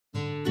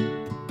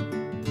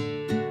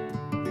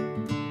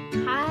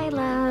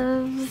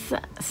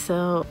guys.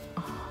 So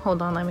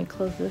hold on, let me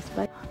close this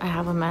back. I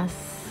have a mess.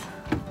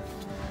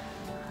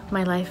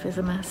 My life is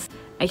a mess.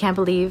 I can't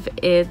believe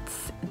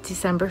it's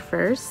December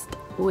 1st,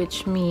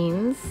 which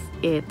means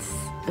it's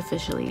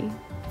officially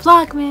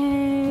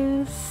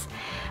Vlogmas.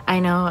 I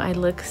know I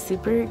look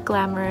super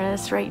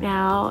glamorous right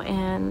now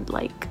and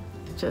like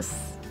just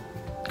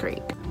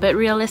great, but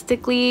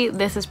realistically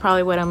this is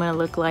probably what I'm gonna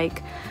look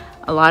like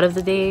a lot of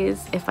the days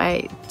if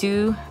I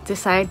do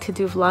decide to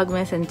do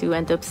Vlogmas and do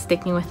end up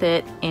sticking with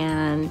it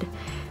and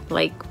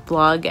like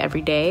vlog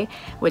every day,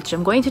 which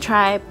I'm going to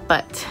try,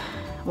 but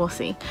we'll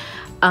see.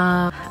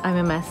 I'm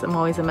a mess. I'm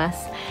always a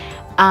mess.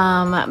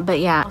 But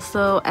yeah,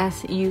 also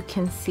as you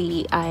can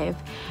see, I've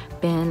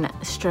been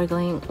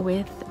struggling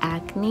with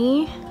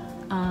acne.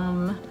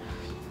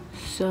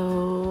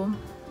 So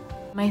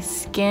my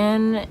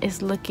skin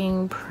is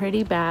looking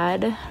pretty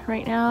bad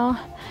right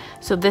now.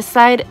 So this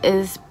side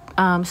is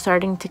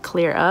starting to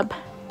clear up,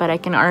 but I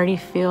can already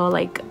feel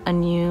like a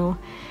new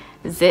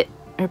zit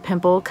or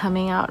pimple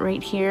coming out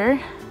right here.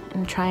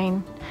 I'm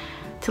trying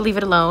to leave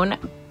it alone,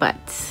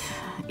 but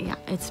yeah,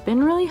 it's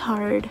been really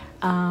hard.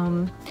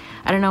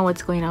 I don't know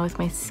what's going on with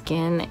my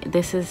skin.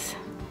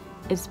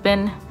 It's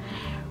been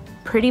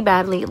pretty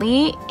bad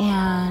lately,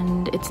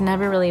 and it's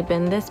never really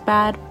been this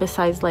bad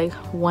besides like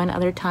one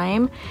other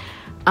time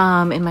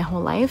in my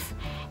whole life,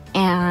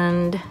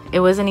 and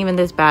it wasn't even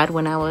this bad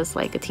when I was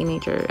like a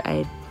teenager.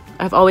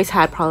 I've always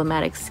had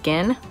problematic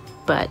skin,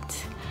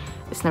 but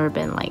it's never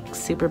been like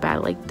super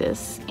bad like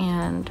this,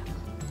 and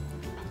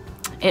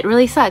it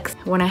really sucks.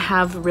 When I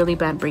have really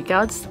bad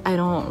breakouts, I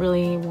don't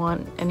really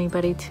want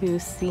anybody to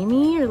see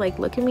me or like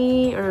look at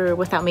me or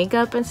without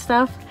makeup and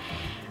stuff,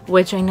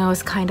 which I know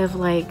is kind of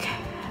like,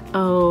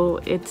 oh,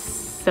 it's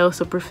so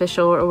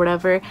superficial or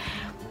whatever,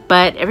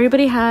 but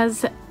everybody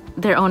has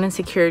their own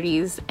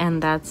insecurities,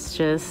 and that's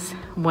just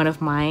one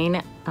of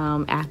mine.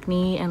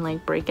 Acne and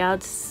like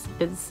breakouts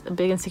is a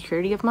big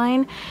insecurity of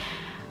mine.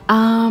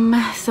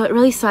 So it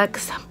really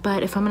sucks,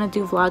 but if I'm gonna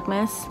do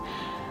Vlogmas,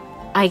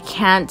 I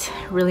can't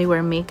really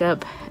wear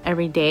makeup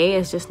every day.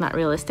 It's just not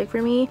realistic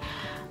for me.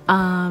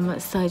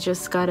 So I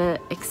just gotta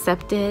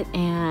accept it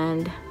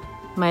and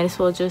might as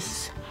well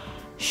just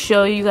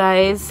show you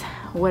guys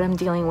what I'm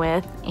dealing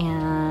with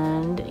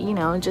and, you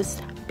know,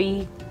 just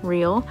be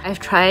real. I've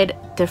tried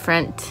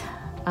different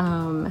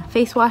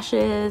face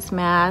washes,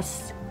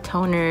 masks,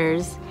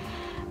 toners,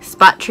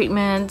 spot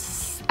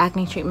treatments,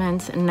 acne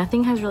treatments, and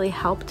nothing has really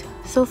helped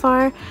so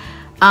far.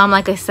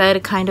 Like I said,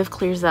 it kind of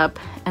clears up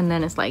and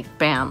then it's like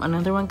bam,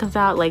 another one comes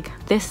out. Like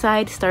this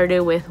side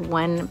started with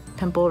one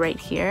pimple right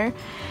here,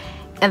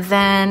 and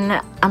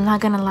then I'm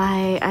not gonna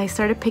lie, I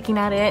started picking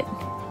at it.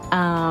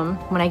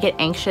 When I get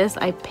anxious,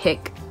 I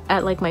pick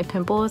at like my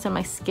pimples and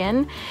my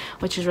skin,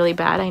 which is really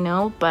bad, I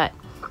know, but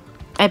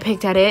I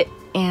picked at it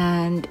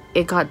and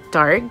it got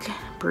dark,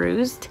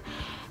 bruised,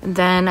 and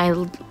then I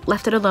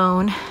left it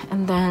alone,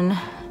 and then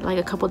like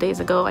a couple days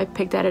ago I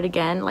picked at it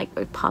again, like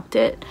I popped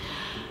it,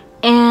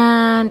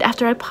 and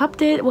after I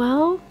popped it,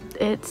 well,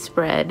 it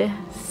spread.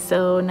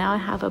 So now I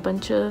have a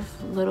bunch of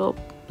little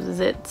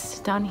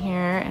zits down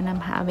here, and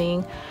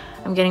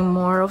I'm getting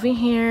more over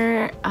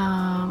here.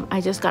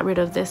 I just got rid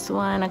of this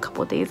one a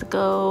couple days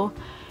ago,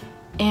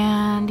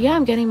 and yeah,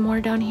 I'm getting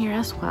more down here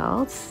as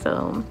well.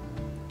 So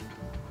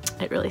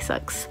it really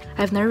sucks.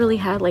 I've never really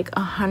had like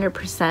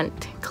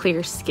 100%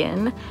 clear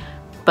skin,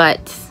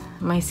 but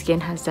my skin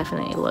has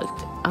definitely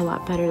looked a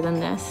lot better than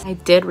this. I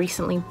did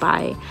recently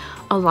buy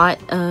a lot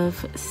of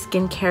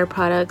skincare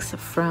products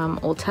from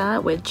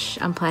Ulta, which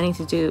I'm planning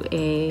to do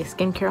a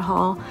skincare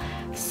haul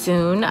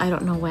soon. I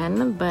don't know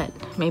when, but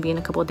maybe in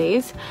a couple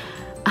days.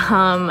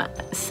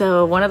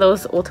 So one of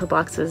those Ulta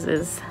boxes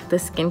is the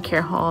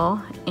skincare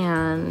haul,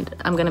 and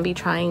I'm gonna be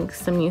trying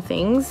some new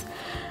things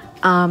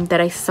that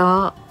I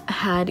saw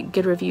had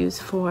good reviews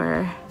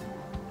for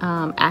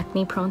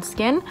acne prone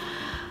skin.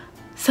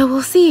 So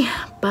we'll see,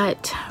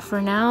 but for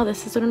now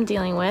this is what I'm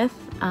dealing with.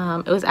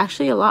 It was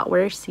actually a lot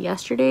worse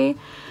yesterday,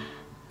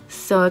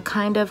 so it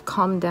kind of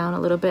calmed down a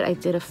little bit. I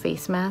did a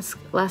face mask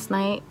last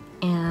night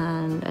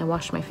and I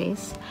washed my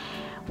face,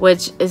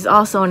 which is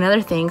also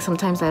another thing.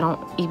 Sometimes I don't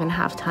even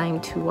have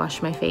time to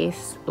wash my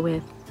face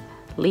with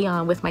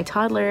Leon, with my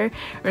toddler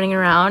running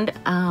around.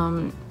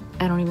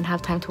 I don't even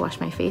have time to wash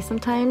my face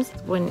sometimes.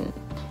 When,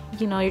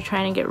 you know, you're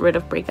trying to get rid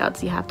of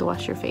breakouts, you have to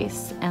wash your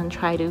face and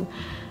try to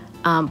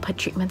put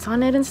treatments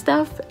on it and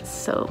stuff.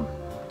 So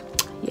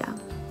yeah,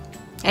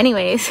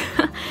 anyways,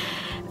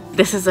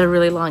 this is a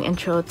really long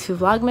intro to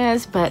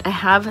Vlogmas, but I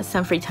have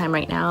some free time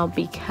right now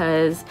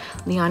because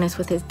Leon is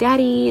with his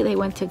daddy. They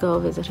went to go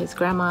visit his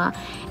grandma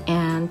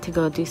and to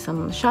go do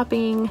some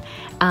shopping.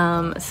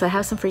 So I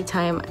have some free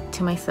time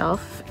to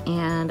myself,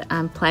 and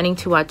I'm planning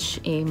to watch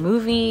a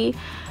movie,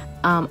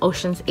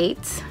 Ocean's 8,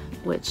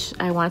 which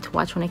I wanted to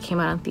watch when it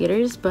came out in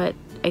theaters, but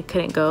I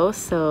couldn't go,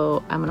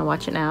 so I'm gonna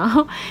watch it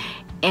now.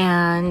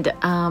 And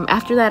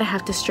after that I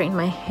have to straighten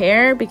my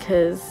hair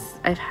because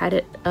I've had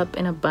it up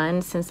in a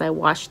bun since I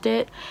washed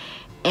it,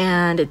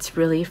 and it's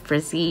really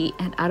frizzy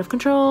and out of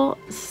control.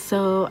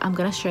 So I'm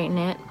gonna straighten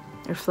it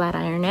or flat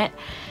iron it,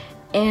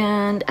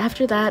 And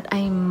after that,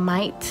 I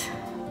might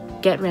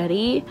get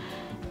ready,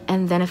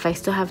 and then if I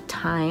still have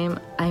time,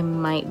 I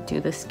might do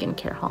the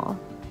skincare haul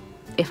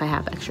if I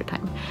have extra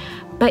time.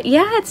 But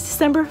yeah, it's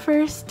December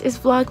 1st, it's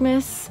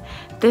Vlogmas.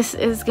 This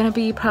is gonna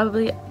be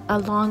probably a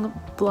long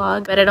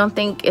vlog, but I don't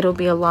think it'll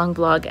be a long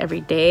vlog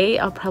every day.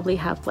 I'll probably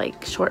have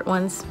like short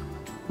ones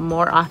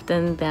more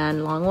often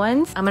than long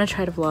ones. I'm gonna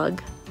try to vlog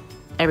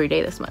every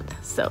day this month,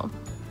 so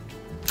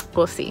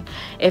we'll see.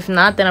 If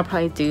not, then I'll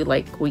probably do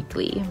like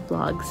weekly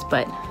vlogs,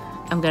 but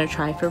I'm gonna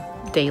try for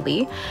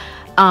daily.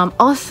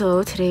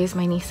 Also, today is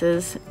my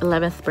niece's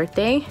 11th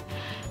birthday,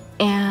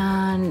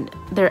 and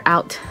they're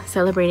out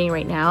celebrating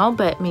right now,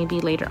 but maybe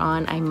later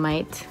on I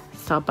might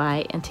stop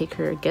by and take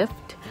her a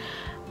gift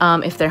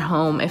if they're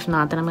home. If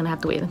not, then I'm gonna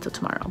have to wait until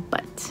tomorrow.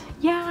 But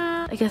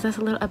yeah, I guess that's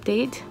a little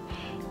update,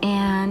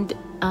 and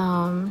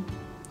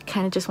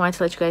kind of just wanted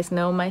to let you guys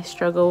know my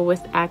struggle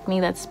with acne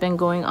that's been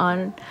going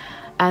on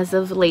as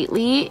of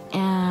lately,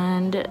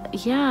 and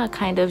yeah,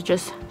 kind of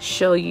just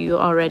show you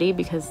already,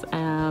 because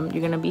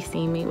you're gonna be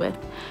seeing me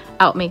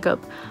without makeup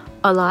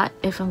a lot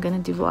if I'm gonna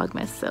do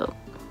Vlogmas. So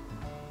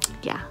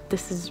yeah,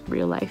 this is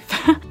real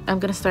life. I'm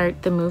gonna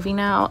start the movie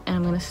now, and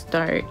I'm gonna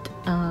start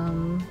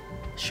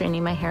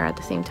straightening my hair at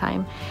the same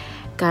time.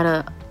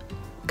 Gotta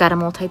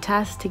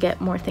multitask to get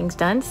more things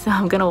done, so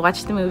I'm gonna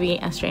watch the movie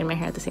and straighten my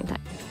hair at the same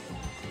time.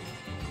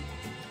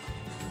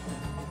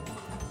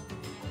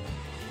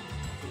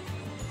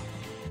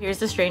 Here's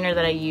the straightener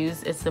that I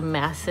use. It's a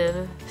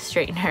massive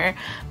straightener,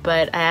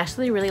 but I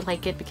actually really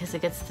like it because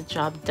it gets the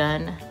job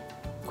done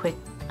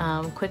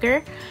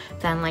quicker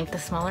than like the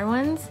smaller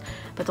ones.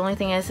 But the only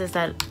thing is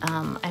that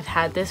I've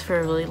had this for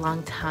a really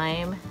long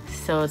time,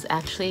 so it's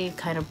actually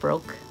kind of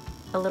broke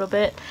a little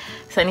bit,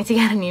 so I need to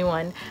get a new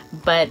one,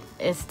 but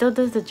it still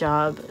does the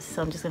job,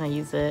 so I'm just gonna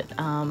use it.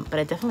 But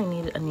I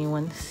definitely need a new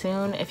one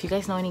soon. If you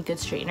guys know any good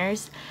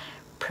straighteners,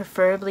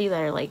 preferably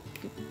that are like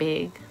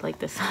big like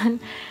this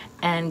one,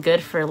 and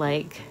good for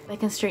like, I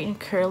can straighten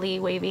curly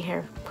wavy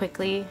hair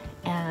quickly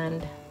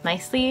and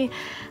nicely,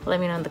 let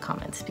me know in the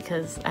comments,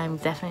 because I'm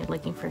definitely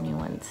looking for a new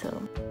one.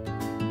 So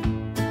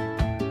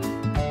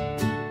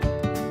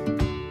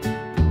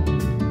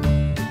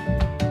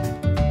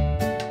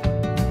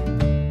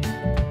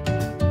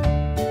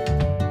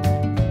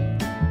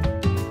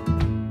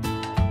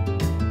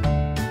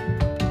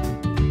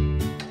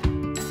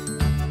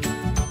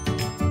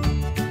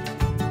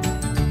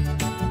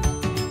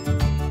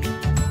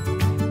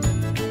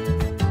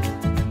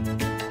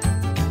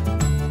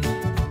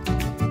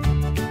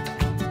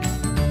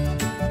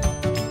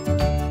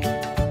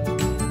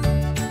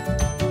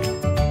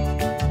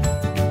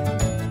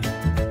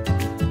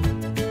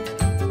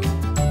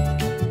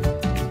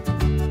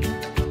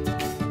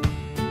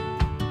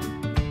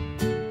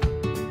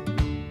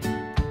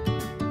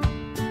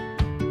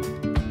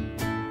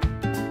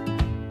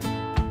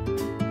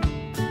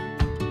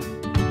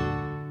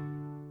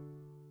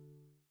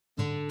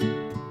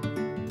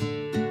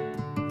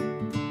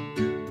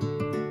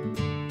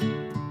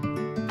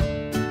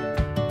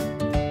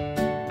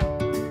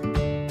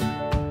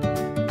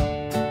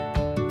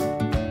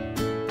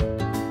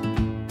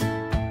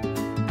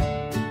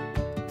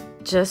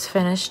just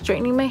finished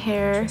straightening my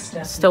hair,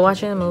 still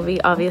watching the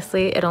movie.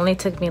 Obviously it only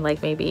took me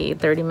like maybe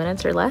 30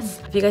 minutes or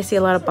less. If you guys see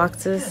a lot of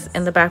boxes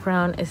in the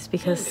background, it's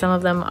because some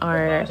of them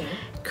are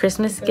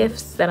Christmas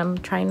gifts that I'm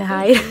trying to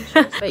hide.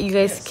 But you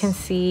guys can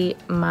see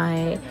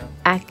my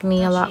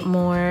acne a lot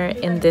more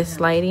in this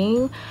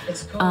lighting.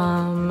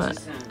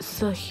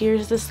 So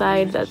here's the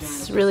side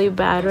that's really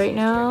bad right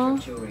now.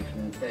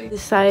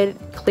 This side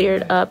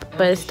cleared up,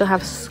 but it still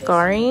have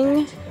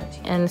scarring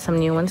and some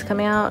new ones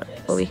coming out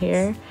over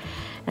here.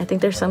 I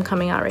think there's some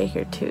coming out right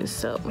here too,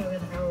 so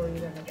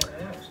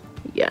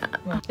yeah.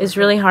 It's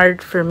really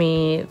hard for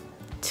me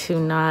to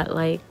not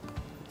like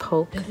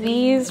poke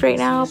these right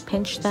now,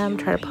 pinch them,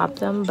 try to pop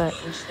them, but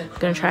I'm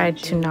gonna try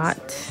to not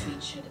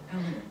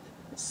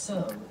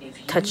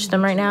touch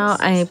them right now.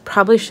 I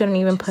probably shouldn't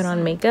even put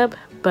on makeup,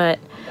 but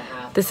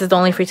this is the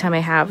only free time I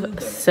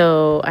have,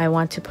 so I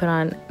want to put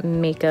on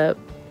makeup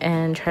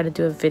and try to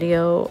do a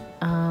video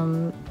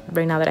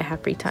right now that I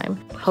have free time.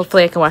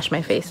 Hopefully I can wash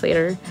my face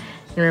later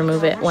and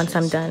remove it once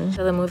I'm done.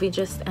 So the movie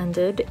just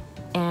ended,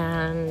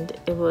 and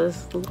it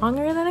was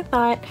longer than I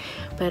thought,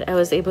 but I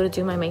was able to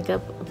do my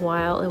makeup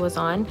while it was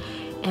on.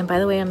 And by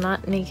the way, I'm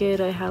not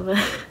naked. I have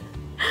a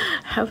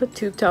have a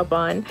tube top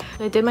on.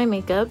 So I did my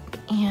makeup,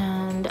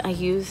 and I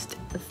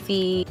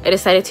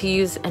decided to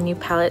use a new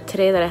palette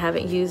today that I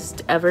haven't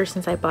used ever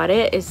since I bought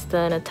it. It's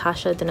the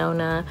Natasha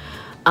Denona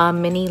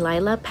mini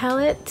Lila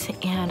palette,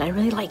 and I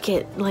really like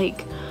it.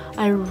 Like,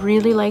 I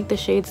really like the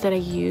shades that I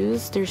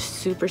use. They're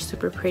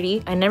super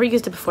pretty. I never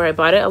used it before. I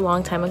bought it a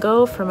long time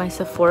ago for my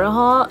Sephora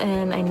haul,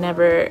 and I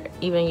never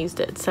even used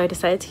it, so I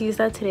decided to use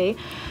that today.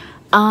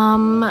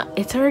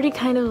 It's already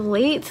kind of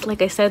late.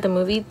 Like I said, the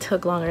movie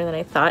took longer than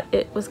I thought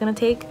it was gonna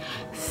take,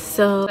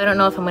 so I don't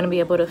know if I'm gonna be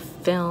able to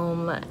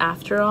film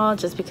after all,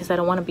 just because I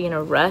don't want to be in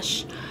a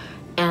rush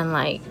and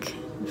like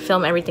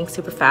film everything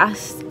super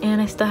fast,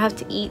 and I still have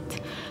to eat.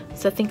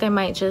 So I think I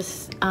might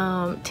just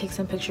take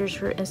some pictures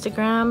for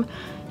Instagram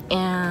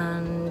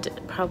and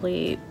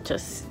probably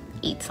just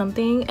eat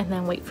something and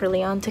then wait for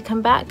Leon to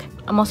come back.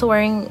 I'm also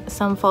wearing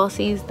some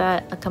falsies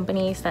that a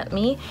company sent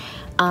me,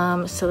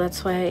 so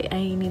that's why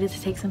I needed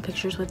to take some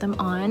pictures with them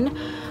on.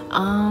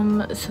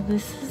 So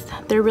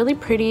they're really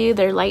pretty,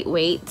 they're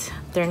lightweight,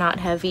 they're not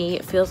heavy,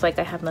 it feels like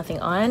I have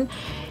nothing on,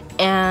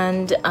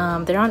 and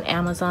they're on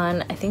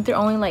Amazon. I think they're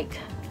only like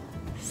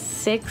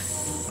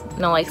 $7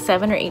 or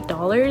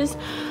 $8.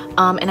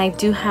 And I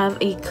do have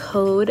a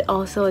code,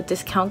 also a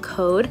discount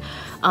code.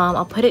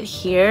 I'll put it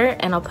here,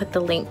 and I'll put the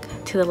link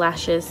to the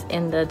lashes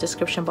in the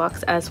description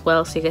box as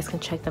well, so you guys can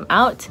check them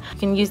out. You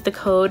can use the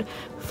code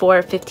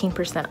for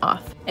 15%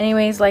 off.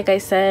 Anyways, like I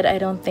said, I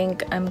don't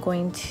think I'm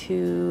going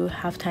to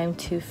have time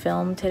to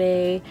film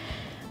today.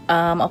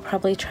 I'll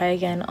probably try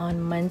again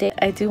on Monday.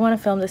 I do want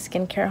to film the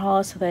skincare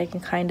haul so that I can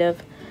kind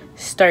of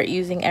start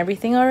using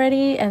everything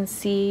already and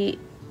see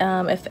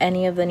if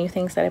any of the new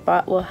things that I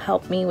bought will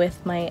help me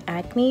with my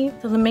acne.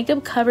 So the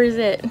makeup covers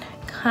it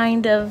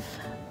kind of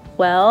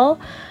well.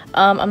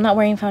 I'm not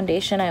wearing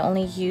foundation. I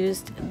only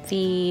used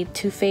the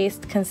Too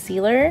Faced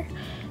concealer,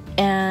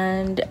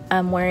 and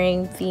I'm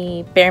wearing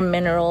the Bare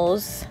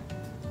Minerals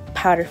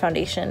powder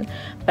foundation,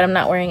 but I'm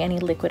not wearing any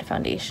liquid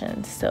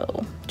foundation.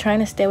 So trying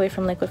to stay away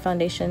from liquid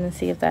foundation and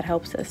see if that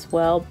helps as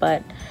well,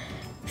 but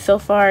so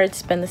far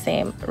it's been the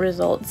same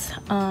results.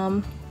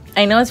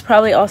 I know it's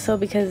probably also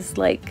because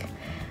like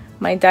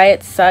my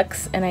diet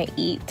sucks and I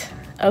eat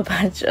a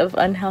bunch of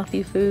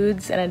unhealthy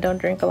foods and I don't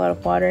drink a lot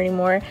of water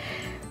anymore.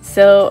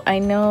 So I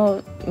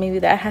know maybe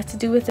that has to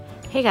do with it.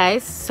 Hey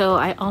guys, so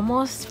I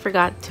almost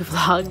forgot to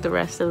vlog the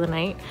rest of the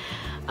night.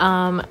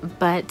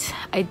 But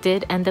I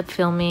did end up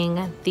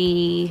filming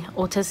the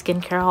Ulta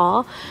skincare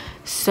haul.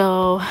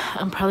 So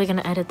I'm probably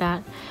gonna edit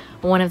that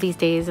one of these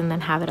days and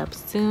then have it up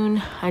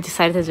soon. I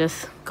decided to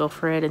just go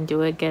for it and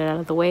do it, get it out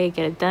of the way,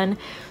 get it done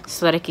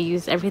so that I could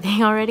use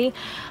everything already.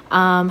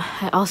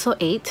 I also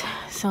ate,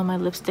 so my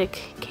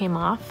lipstick came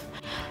off.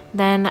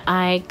 Then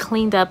I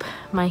cleaned up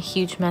my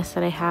huge mess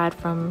that I had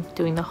from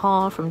doing the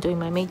haul, from doing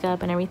my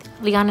makeup and everything.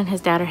 Leon and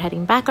his dad are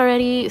heading back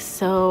already,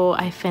 so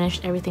I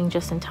finished everything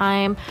just in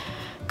time.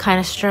 Kind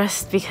of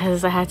stressed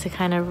because I had to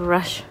kind of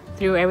rush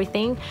through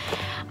everything.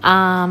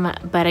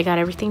 But I got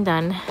everything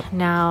done.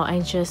 Now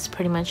I just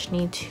pretty much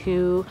need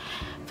to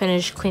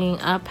finish cleaning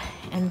up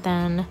and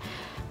then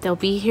they'll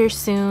be here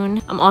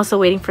soon. I'm also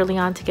waiting for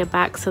Leon to get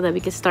back so that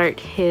we could start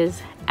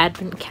his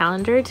advent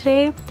calendar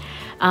today.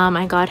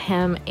 I got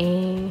him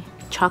a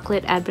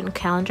chocolate advent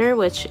calendar,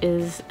 which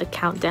is a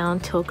countdown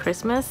till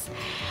Christmas.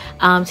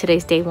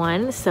 Today's day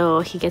 1,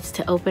 so he gets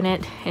to open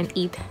it and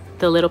eat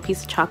the little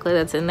piece of chocolate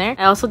that's in there.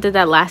 I also did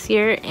that last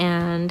year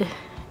and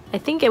I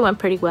think it went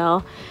pretty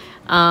well.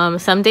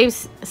 Some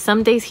days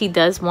he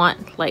does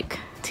want like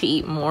to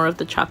eat more of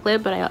the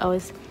chocolate, but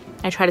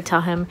I try to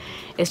tell him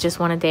it's just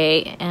one a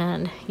day,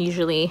 and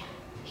usually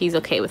he's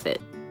okay with it.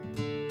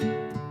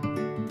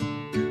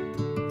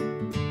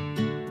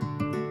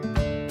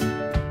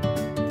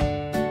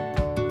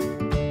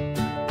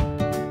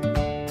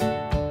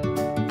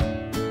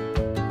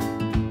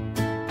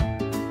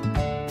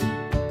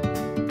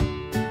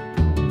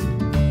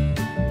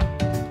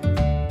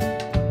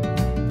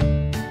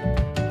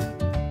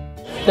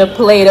 The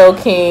Play-Doh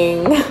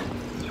King.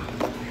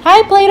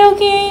 Hi, Play-Doh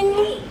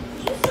King.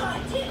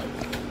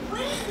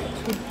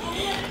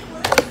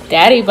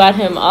 Daddy bought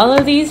him all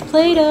of these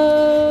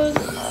Play-Dohs.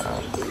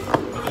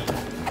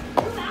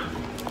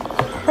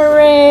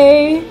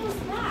 Hooray. You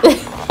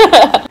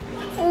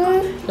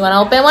want to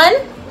open one?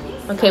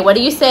 Okay, what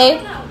do you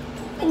say?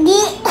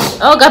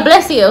 Oh, God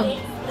bless you.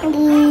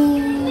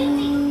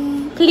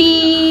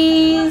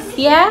 Please.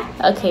 Yeah?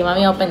 Okay,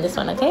 mommy open this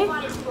one, okay?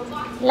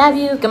 Love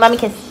you. Give mommy a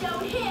kiss.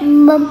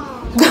 Mom.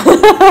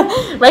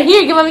 Right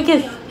here, give mommy a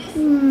kiss.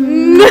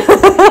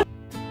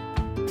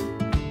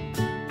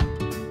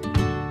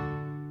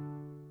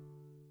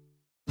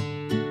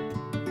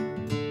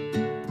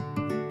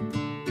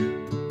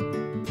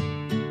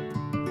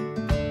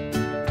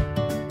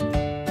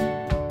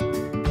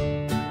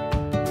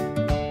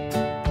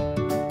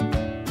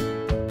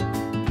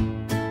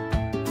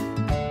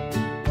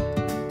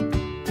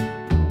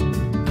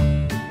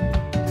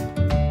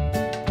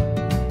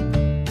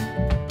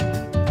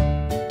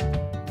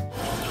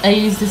 I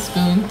used a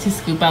spoon to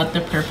scoop out the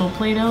purple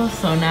Play-Doh,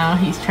 so now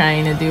he's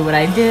trying to do what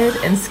I did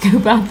and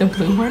scoop out the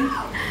blue one.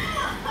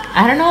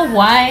 I don't know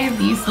why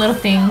these little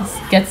things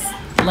gets,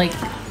 like,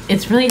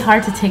 it's really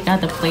hard to take out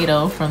the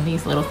Play-Doh from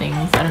these little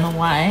things. I don't know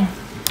why.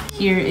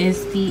 Here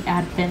is the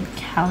advent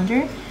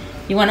calendar.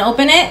 You want to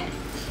open it?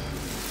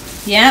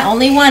 Yeah,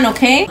 only one,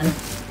 okay?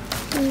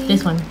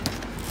 This one.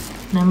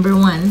 Number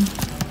 1.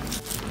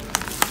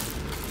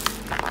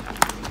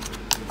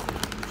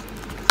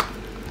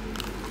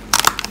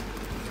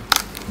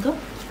 Go.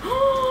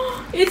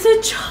 It's a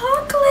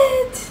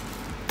chocolate.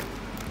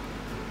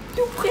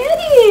 You get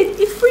it.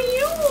 It's for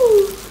you.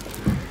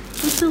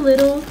 It's a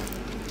little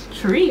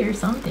tree or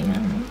something. I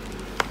don't know.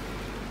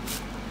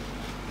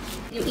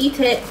 You eat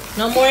it.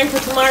 No more until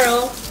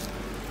tomorrow.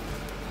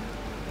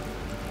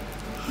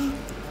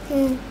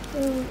 Yummy.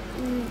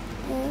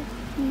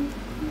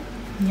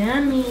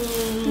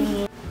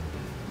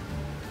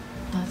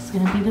 That's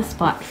gonna be the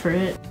spot for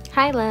it.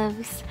 Hi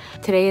loves.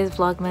 Today is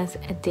Vlogmas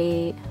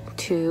day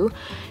 2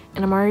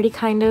 and I'm already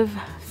kind of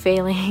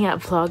failing at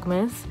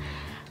Vlogmas.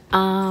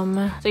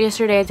 So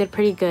yesterday I did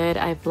pretty good.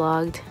 I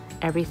vlogged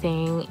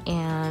everything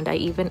and I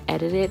even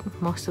edited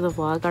most of the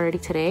vlog already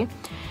today,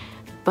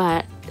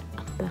 but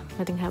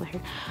I think I have it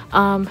here.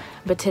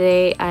 But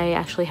today I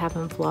actually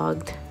haven't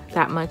vlogged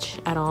that much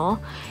at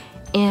all,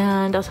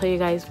 and I'll tell you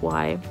guys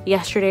why.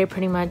 Yesterday,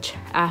 pretty much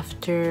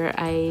after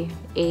I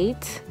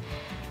ate,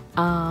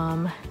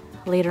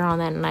 later on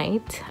that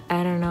night,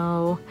 I don't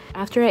know,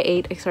 after I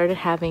ate I started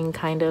having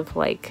kind of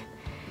like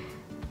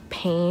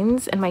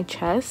pains in my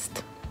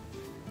chest,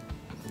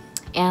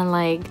 and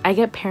like I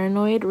get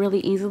paranoid really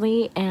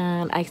easily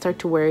and I start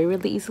to worry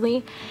really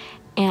easily,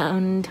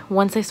 and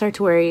once I start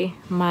to worry,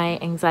 my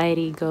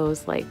anxiety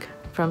goes like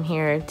from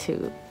here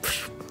to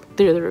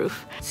through the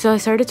roof. So I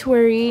started to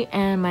worry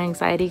and my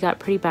anxiety got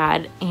pretty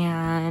bad,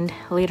 and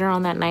later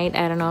on that night,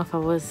 I don't know if I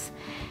was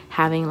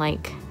having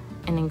like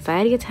an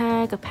anxiety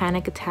attack, a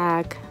panic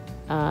attack,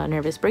 a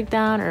nervous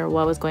breakdown, or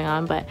what was going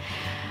on, but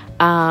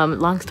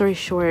long story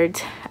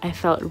short, I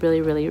felt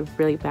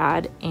really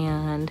bad,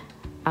 and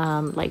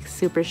like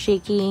super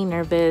shaky,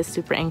 nervous,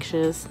 super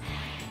anxious,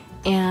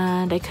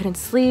 and I couldn't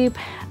sleep.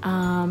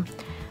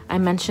 I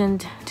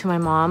mentioned to my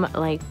mom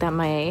like that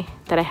I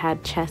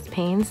had chest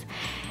pains,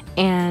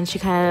 and she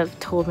kind of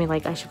told me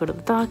like I should go to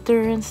the doctor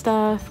and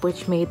stuff,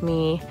 which made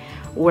me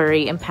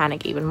worry and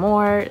panic even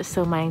more,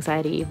 so my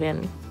anxiety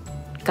even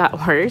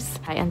got worse.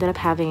 I ended up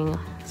having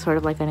sort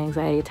of like an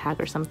anxiety attack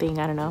or something,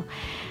 I don't know.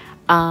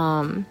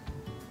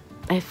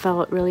 I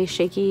felt really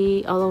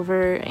shaky all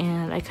over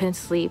and I couldn't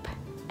sleep,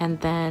 and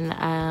then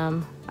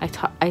I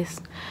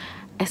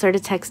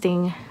started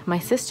texting my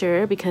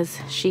sister because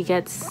she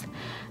gets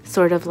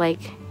sort of like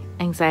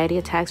anxiety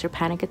attacks or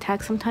panic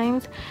attacks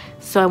sometimes,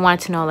 so I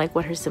wanted to know like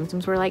what her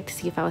symptoms were like to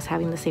see if I was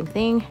having the same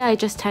thing. I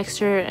just texted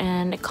her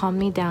and it calmed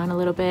me down a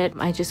little bit.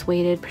 I just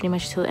waited pretty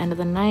much till the end of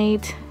the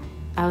night.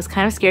 I was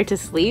kind of scared to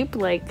sleep,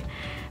 like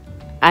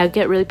I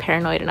get really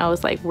paranoid, and I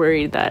was like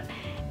worried that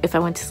if I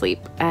went to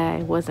sleep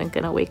I wasn't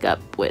gonna wake up,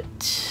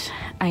 which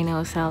I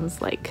know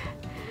sounds like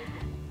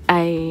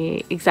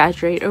I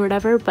exaggerate or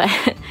whatever, but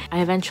I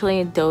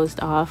eventually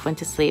dozed off, went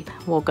to sleep,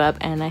 woke up,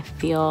 and I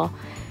felt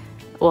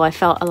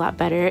a lot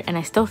better, and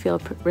I still feel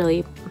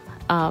really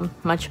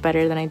much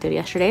better than I did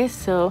yesterday.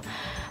 So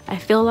I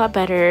feel a lot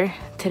better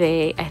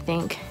today. I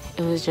think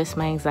it was just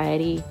my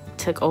anxiety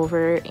took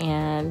over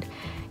and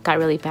got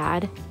really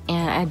bad,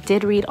 and I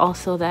did read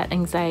also that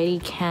anxiety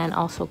can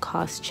also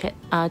cause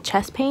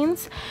chest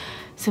pains,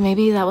 so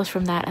maybe that was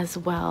from that as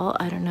well,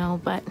 I don't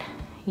know. But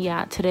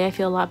yeah, today I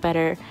feel a lot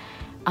better.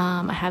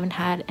 I haven't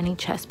had any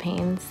chest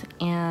pains,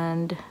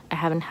 and I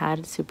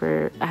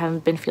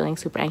haven't been feeling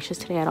super anxious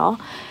today at all.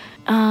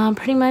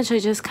 Pretty much I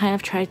just kind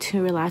of tried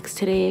to relax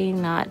today,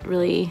 not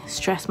really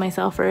stress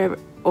myself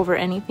over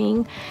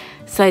anything,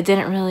 so I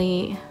didn't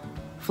really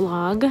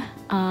vlog.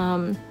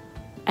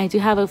 I do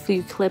have a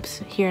few clips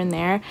here and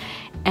there,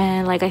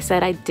 and like I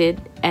said, I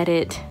did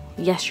edit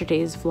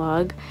yesterday's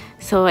vlog,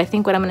 so I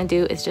think what I'm gonna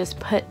do is just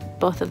put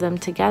both of them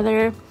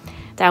together.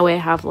 That way I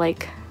have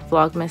like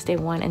Vlogmas day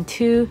 1 and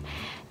 2,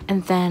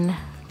 and then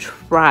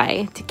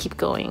try to keep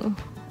going.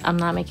 I'm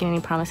not making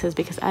any promises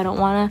because I don't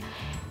want to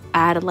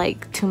add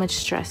like too much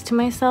stress to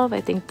myself.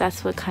 I think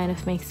that's what kind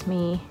of makes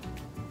me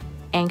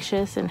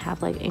anxious and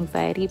have like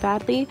anxiety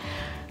badly.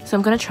 So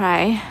I'm gonna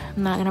try.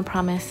 I'm not gonna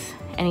promise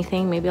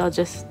anything. Maybe I'll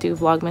just do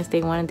Vlogmas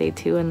day 1 and day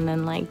 2 and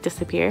then like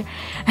disappear.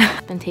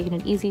 Been taking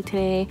it easy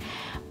today.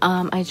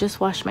 I just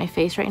washed my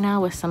face right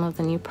now with some of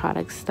the new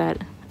products that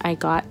I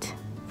got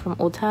from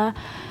Ulta.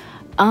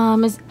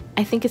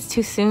 I think it's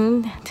too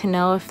soon to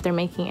know if they're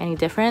making any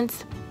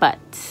difference, but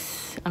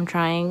I'm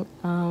trying.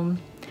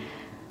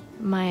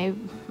 My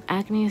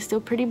acne is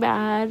still pretty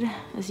bad,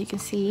 as you can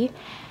see,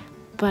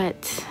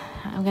 but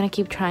I'm gonna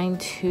keep trying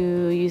to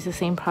use the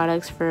same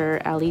products for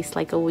at least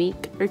like a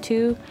week or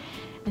 2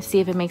 and see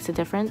if it makes a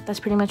difference. That's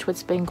pretty much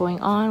what's been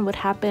going on, what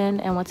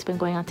happened, and what's been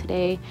going on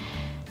today.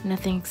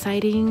 Nothing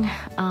exciting.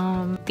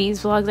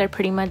 These vlogs are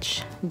pretty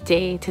much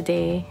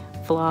day-to-day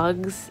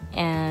vlogs,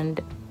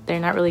 and they're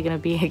not really gonna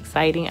be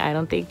exciting, I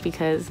don't think,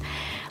 because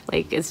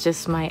like it's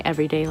just my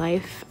everyday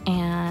life,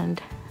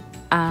 and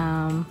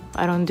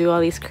I don't do all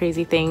these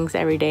crazy things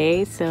every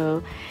day.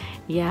 So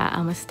yeah,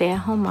 I'm a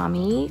stay-at-home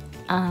mommy,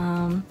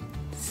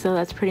 so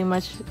that's pretty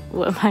much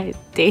what my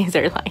days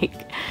are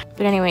like.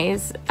 But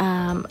anyways,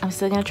 I'm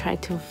still gonna try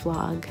to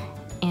vlog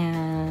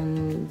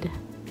and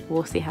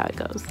we'll see how it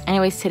goes.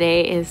 Anyways,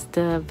 today is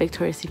the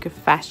Victoria's Secret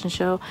fashion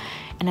show,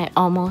 and I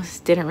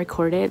almost didn't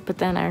record it, but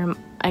then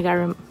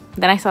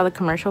I saw the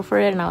commercial for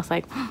it and I was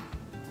like,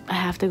 I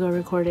have to go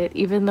record it,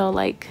 even though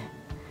like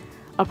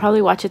I'll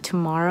probably watch it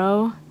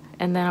tomorrow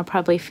and then I'll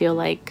probably feel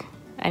like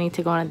I need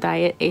to go on a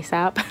diet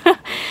ASAP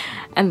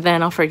and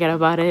then I'll forget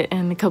about it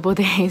in a couple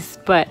days.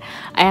 But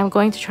I am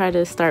going to try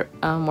to start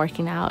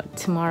working out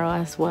tomorrow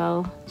as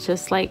well,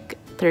 just like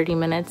 30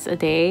 minutes a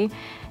day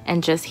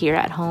and just here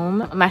at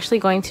home. I'm actually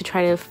going to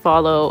try to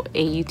follow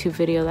a YouTube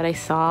video that I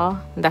saw.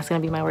 That's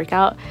gonna be my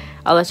workout.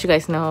 I'll let you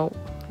guys know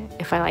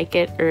if I like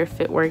it or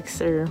if it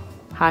works or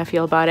how I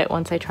feel about it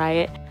once I try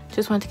it.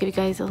 Just wanted to give you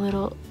guys a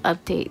little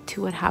update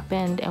to what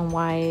happened and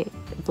why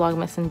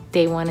Vlogmas and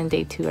day 1 and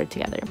day 2 are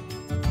together.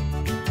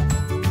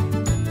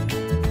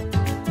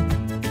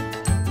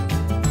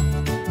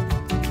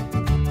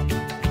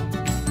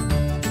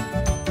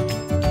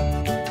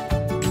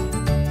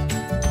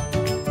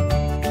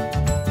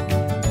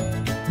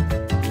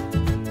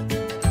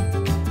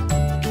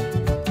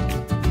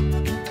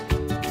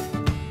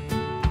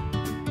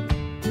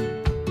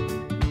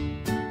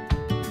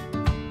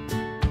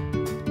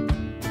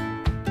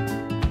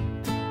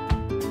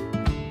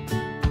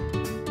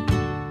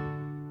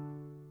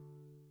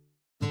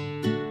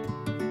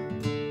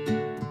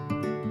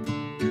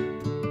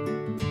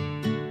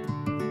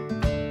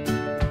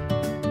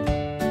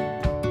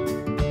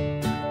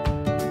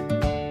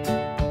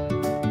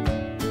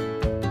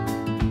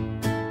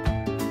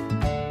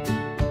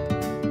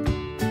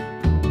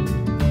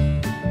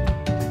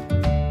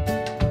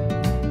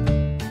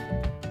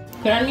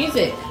 Put on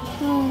music.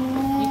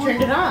 You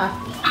turned it off.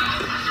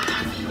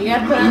 You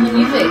gotta put on the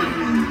music.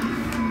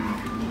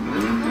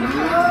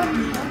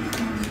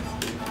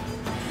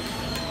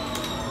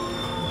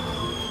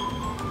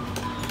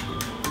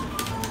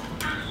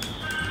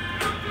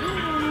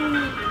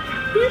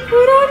 You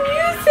put on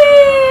music.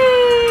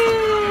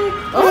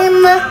 Oh,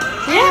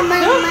 yeah. No.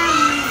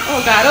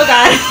 Oh God! Oh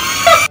God!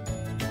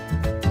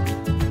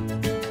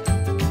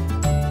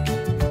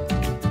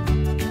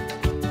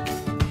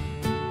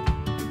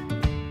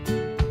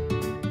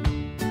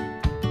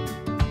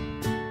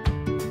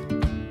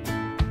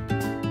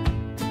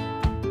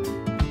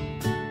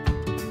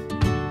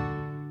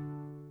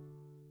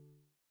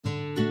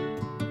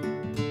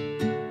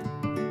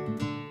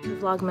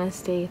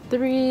 Vlogmas day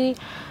 3.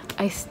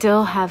 I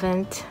still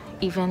haven't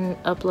even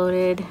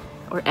uploaded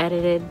or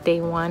edited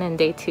day 1 and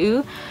day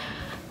 2.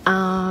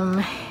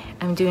 I'm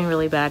doing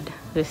really bad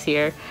this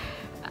year.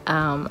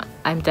 I'm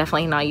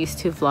definitely not used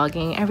to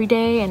vlogging every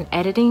day and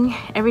editing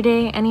every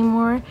day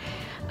anymore.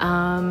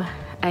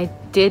 I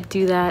did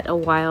do that a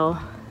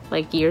while,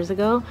 like years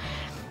ago,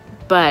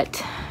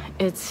 but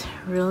it's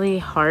really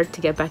hard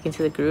to get back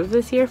into the groove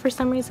this year for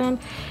some reason.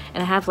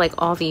 And I have like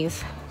all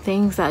these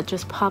things that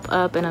just pop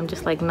up and I'm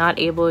just like not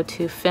able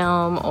to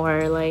film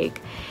or like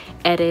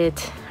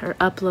edit or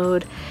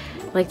upload.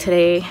 Like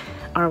today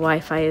our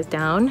Wi-Fi is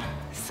down,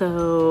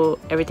 so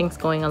everything's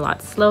going a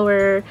lot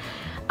slower.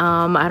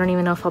 I don't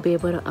even know if I'll be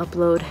able to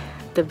upload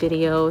the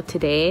video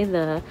today,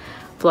 the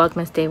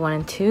Vlogmas day 1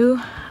 and 2.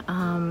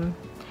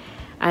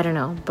 I don't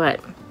know,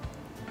 but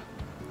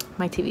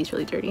my TV's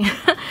really dirty.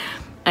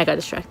 I got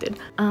distracted.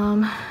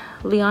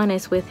 Leon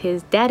is with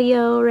his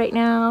daddy-o right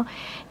now,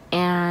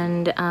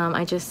 and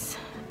I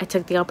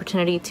took the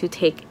opportunity to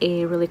take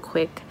a really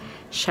quick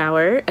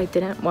shower. I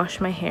didn't wash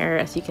my hair,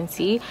 as you can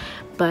see,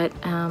 but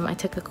I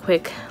took a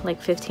quick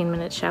like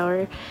 15-minute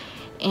shower,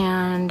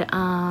 and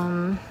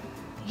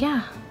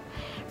yeah,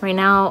 right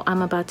now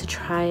I'm about to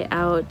try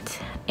out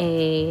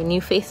a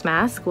new face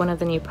mask, one of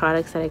the new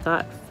products that I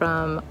got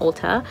from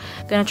Ulta.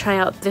 I'm gonna try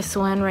out this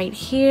one right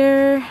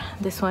here.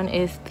 This one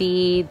is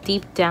the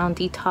Deep Down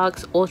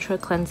Detox Ultra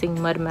Cleansing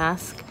Mud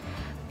Mask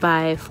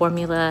by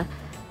Formula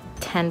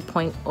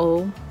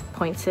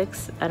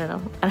 10.0.6. I don't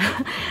know.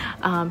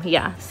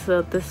 Yeah,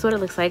 so this is what it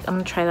looks like. I'm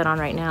gonna try that on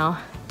right now,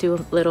 do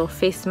a little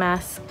face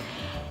mask,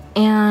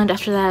 and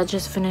after that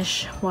just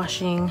finish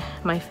washing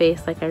my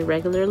face like I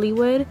regularly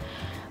would.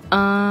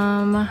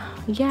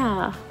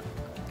 Yeah,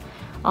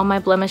 all my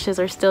blemishes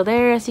are still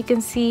there, as you can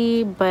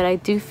see, but I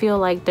do feel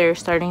like they're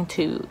starting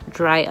to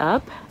dry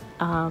up.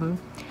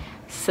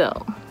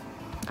 So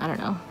I don't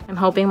know, I'm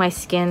hoping my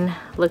skin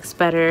looks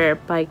better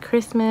by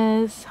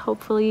Christmas,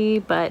 hopefully,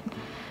 but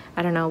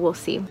I don't know, we'll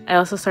see. I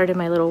also started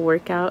my little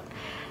workout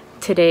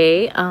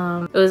today.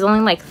 It was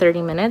only like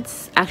 30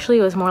 minutes. Actually,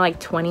 it was more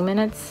like 20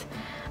 minutes.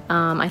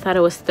 I thought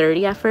it was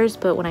 30 at first,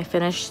 but when I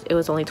finished, it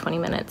was only 20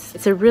 minutes.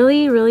 It's a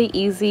really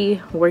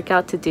easy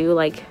workout to do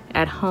like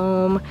at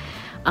home,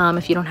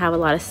 if you don't have a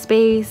lot of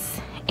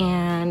space,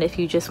 and if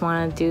you just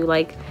want to do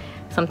like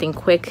something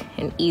quick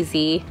and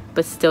easy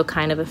but still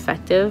kind of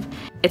effective.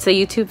 It's a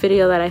YouTube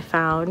video that I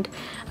found.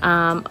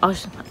 I'm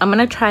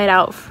gonna try it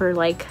out for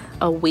like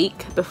a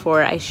week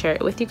before I share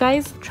it with you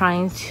guys,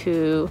 trying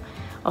to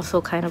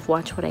also kind of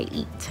watch what I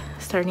eat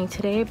starting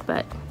today,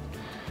 but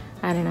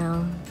I don't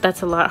know,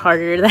 that's a lot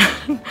harder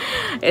than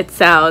it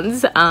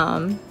sounds.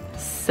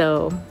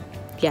 So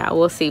yeah,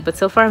 we'll see, but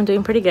so far I'm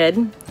doing pretty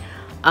good.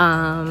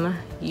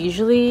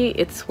 Usually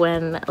it's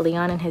when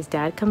Leon and his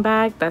dad come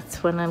back,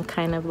 that's when I'm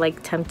kind of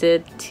like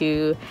tempted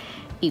to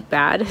eat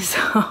bad.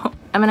 So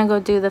I'm gonna go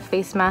do the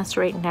face mask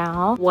right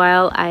now.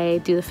 While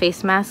I do the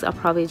face mask, I'll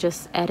probably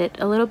just edit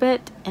a little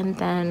bit, and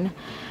then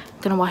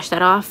I'm gonna wash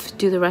that off,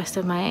 do the rest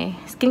of my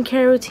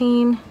skincare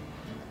routine,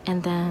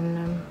 and then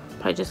I'm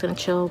probably just gonna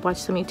chill, watch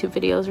some YouTube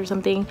videos or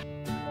something.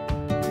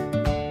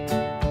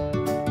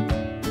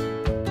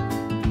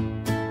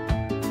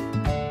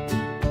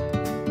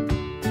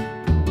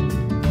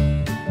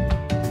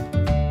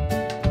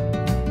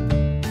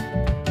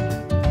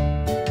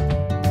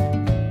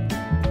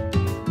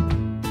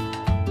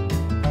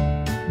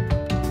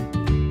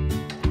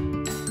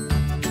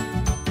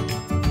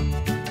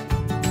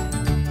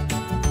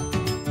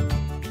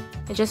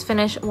 I just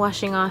finished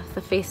washing off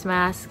the face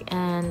mask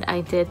and I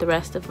did the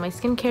rest of my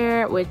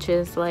skincare, which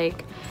is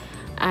like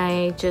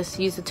I just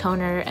use a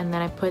toner and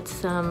then I put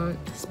some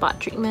spot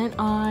treatment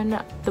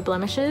on the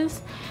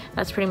blemishes.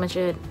 That's pretty much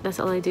it. That's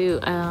all I do.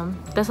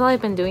 That's all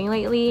I've been doing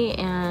lately,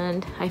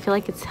 and I feel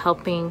like it's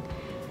helping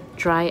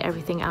dry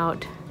everything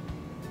out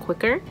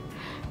quicker,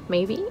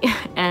 maybe.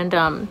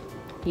 And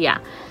yeah,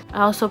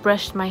 I also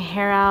brushed my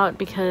hair out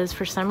because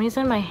for some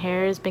reason my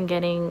hair has been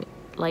getting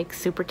like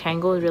super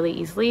tangled really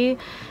easily,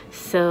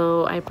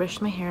 so I brushed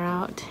my hair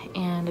out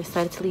and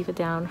decided to leave it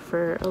down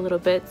for a little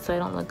bit so I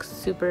don't look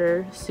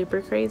super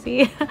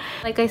crazy.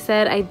 Like I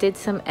said, I did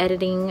some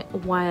editing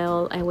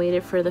while I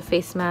waited for the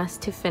face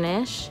mask to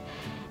finish,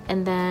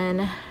 and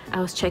then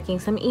I was checking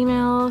some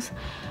emails,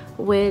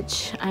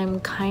 which I'm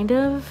kind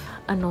of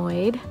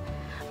annoyed.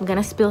 I'm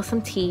gonna spill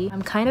some tea.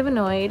 I'm kind of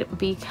annoyed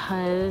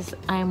because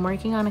I'm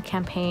working on a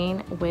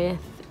campaign with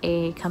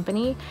a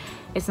company.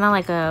 It's not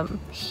like a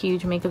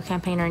huge makeup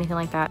campaign or anything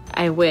like that.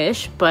 I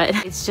wish,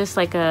 but it's just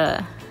like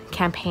a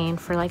campaign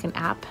for like an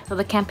app. So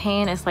the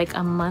campaign is like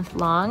a month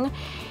long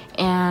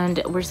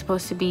and we're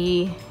supposed to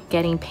be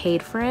getting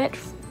paid for it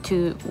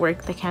to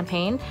work the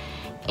campaign.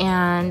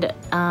 And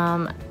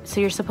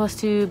so you're supposed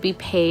to be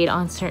paid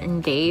on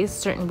certain days,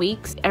 certain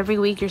weeks. Every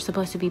week you're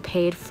supposed to be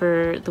paid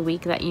for the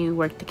week that you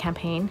work the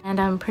campaign. And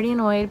I'm pretty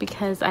annoyed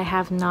because I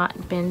have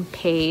not been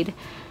paid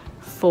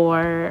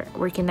for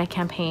working that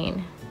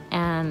campaign,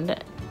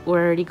 and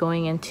we're already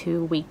going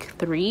into week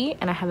 3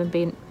 and I haven't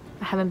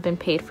been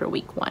paid for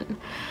week 1.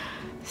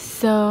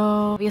 So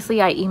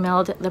obviously I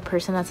emailed the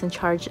person that's in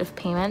charge of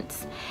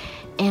payments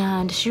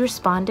and she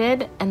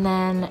responded, and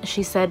then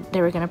she said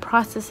they were going to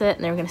process it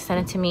and they were going to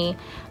send it to me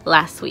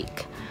last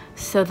week.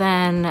 So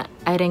then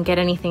I didn't get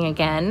anything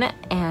again,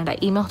 and I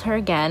emailed her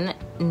again,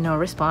 no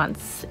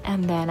response.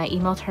 And then I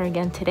emailed her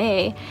again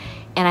today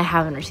and I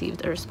haven't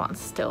received a response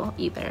still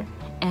either.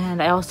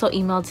 And I also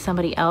emailed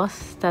somebody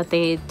else that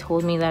they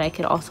told me that I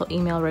could also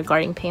email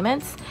regarding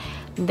payments.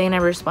 They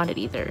never responded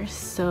either.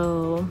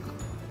 So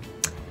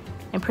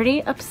I'm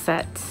pretty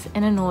upset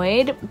and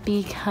annoyed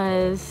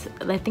because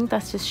I think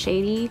that's just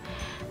shady.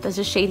 That's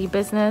just shady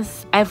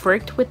business. I've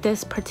worked with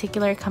this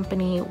particular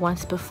company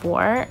once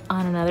before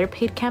on another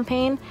paid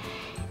campaign,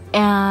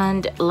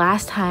 and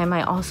last time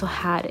I also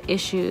had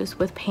issues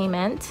with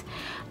payment,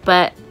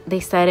 but they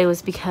said it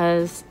was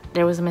because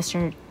there was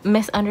a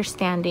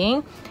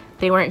misunderstanding.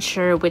 They weren't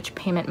sure which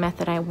payment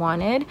method I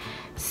wanted,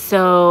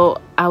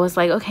 so I was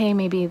like, okay,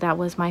 maybe that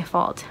was my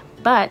fault.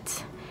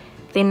 But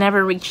they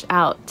never reached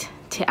out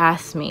to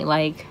ask me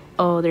like,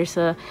 oh,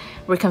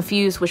 we're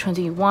confused, which one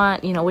do you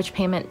want, you know, which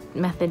payment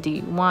method do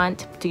you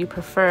want, do you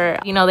prefer,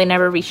 you know. They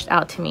never reached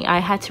out to me. I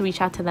had to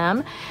reach out to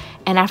them,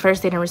 and at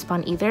first they didn't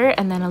respond either.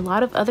 And then a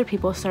lot of other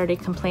people started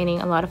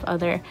complaining. A lot of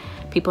other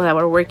people that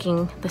were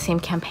working the same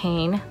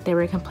campaign, they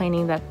were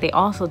complaining that they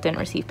also didn't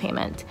receive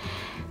payment.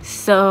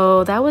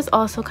 So that was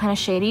also kind of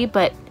shady,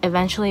 but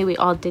eventually we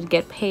all did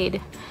get paid.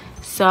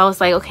 So I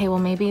was like, okay, well,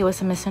 maybe it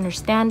was a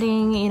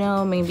misunderstanding, you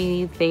know,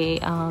 maybe they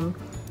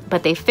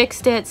but they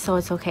fixed it, so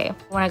it's okay.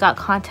 When I got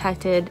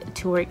contacted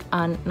to work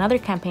on another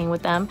campaign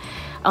with them,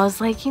 I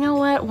was like, you know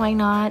what, why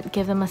not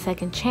give them a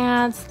second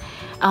chance?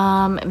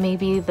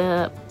 Maybe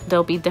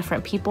there'll be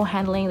different people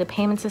handling the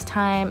payments this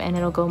time and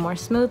it'll go more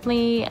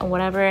smoothly and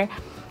whatever.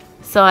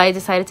 So I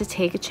decided to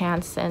take a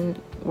chance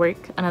and work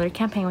another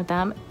campaign with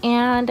them,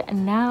 and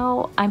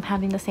now I'm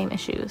having the same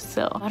issues.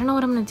 So I don't know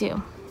what I'm gonna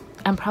do.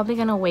 I'm probably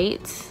gonna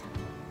wait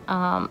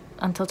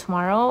until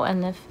tomorrow,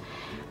 and if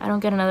I don't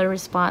get another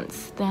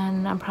response,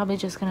 then I'm probably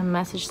just gonna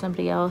message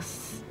somebody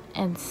else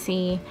and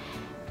see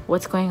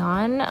what's going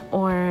on,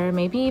 or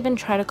maybe even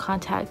try to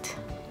contact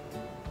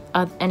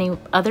any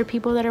other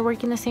people that are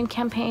working the same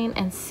campaign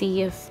and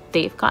see if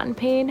they've gotten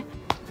paid.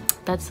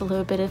 That's a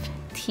little bit of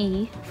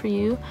tea for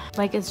you.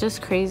 Like, it's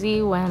just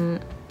crazy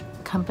when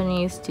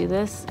companies do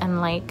this,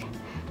 and like,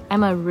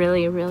 I'm a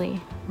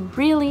really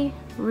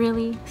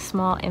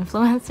small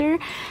influencer,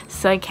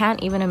 so I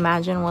can't even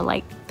imagine what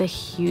like the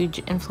huge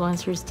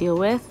influencers deal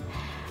with.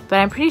 But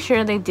I'm pretty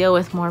sure they deal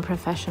with more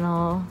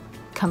professional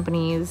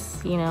companies,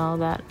 you know,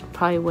 that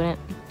probably wouldn't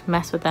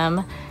mess with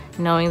them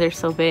knowing they're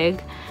so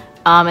big,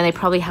 and they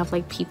probably have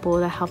like people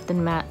that help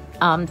them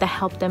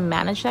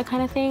manage that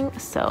kind of thing.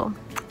 So,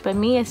 but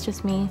me, it's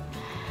just me.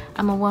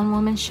 I'm a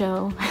one-woman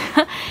show.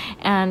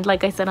 And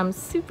like I said, I'm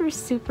super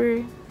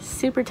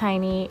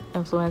tiny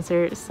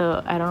influencer,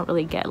 so I don't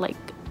really get like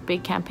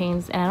big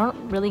campaigns, and I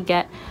don't really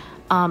get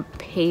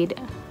paid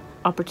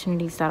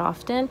opportunities that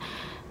often.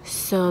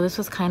 So this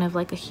was kind of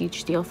like a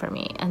huge deal for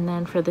me, and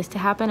then for this to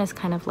happen is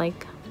kind of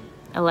like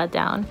a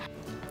letdown.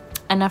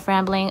 Enough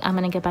rambling. I'm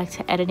gonna get back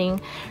to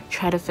editing,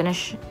 try to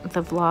finish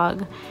the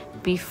vlog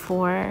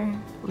before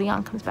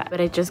Leon comes back.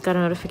 But I just got a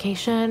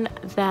notification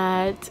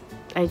that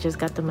I just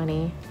got the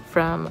money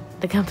from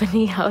the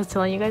company I was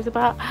telling you guys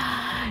about.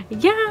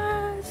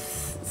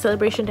 Yes!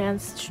 Celebration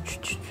dance.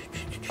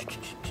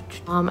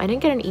 I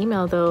didn't get an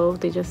email though.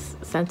 They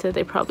just sent it.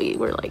 They probably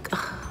were like,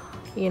 ugh,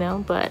 you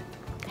know, but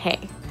hey,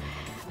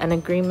 an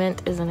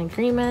agreement is an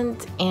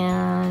agreement,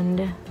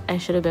 and I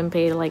should have been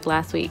paid like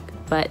last week,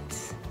 but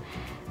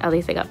at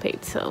least I got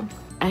paid. So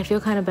I feel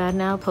kind of bad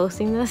now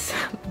posting this,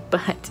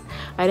 but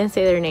I didn't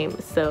say their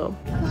names. So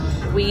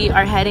we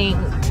are heading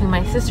to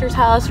my sister's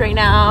house right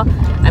now.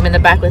 I'm in the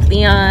back with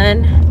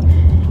Leon,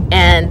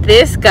 and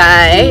this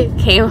guy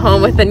came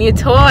home with a new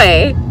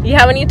toy. You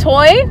have a new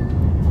toy?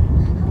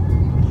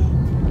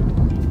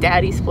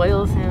 Daddy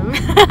spoils him.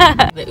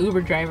 The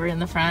Uber driver in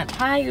the front.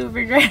 Hi,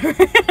 Uber driver.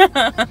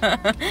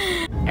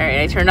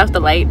 Alright, I turned off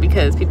the light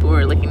because people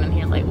were looking in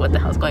here like, what the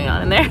hell's going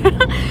on in there?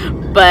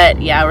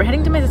 But yeah, we're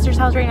heading to my sister's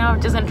house right now.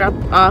 I'm just gonna drop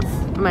off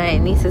my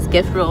niece's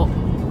gift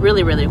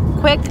really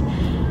quick,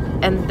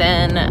 and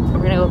then we're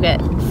gonna go get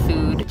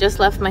food. Just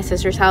left my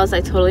sister's house.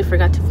 I totally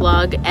forgot to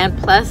vlog, and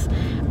plus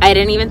I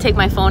didn't even take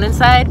my phone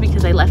inside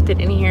because I left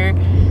it in here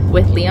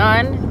with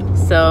Leon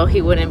so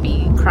he wouldn't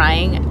be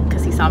crying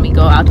because he saw me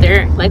go out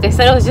there. Like I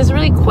said, it was just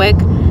really quick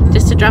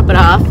just to drop it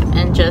off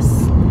and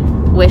just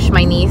wish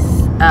my niece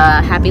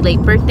a happy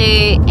late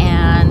birthday,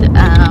 and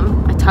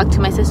I talked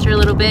to my sister a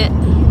little bit,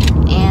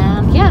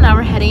 and yeah, now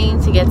we're heading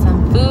to get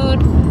some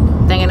food.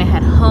 Then I'm gonna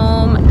head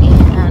home,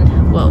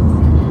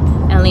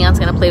 and Leon's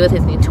gonna play with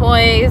his new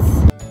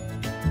toys.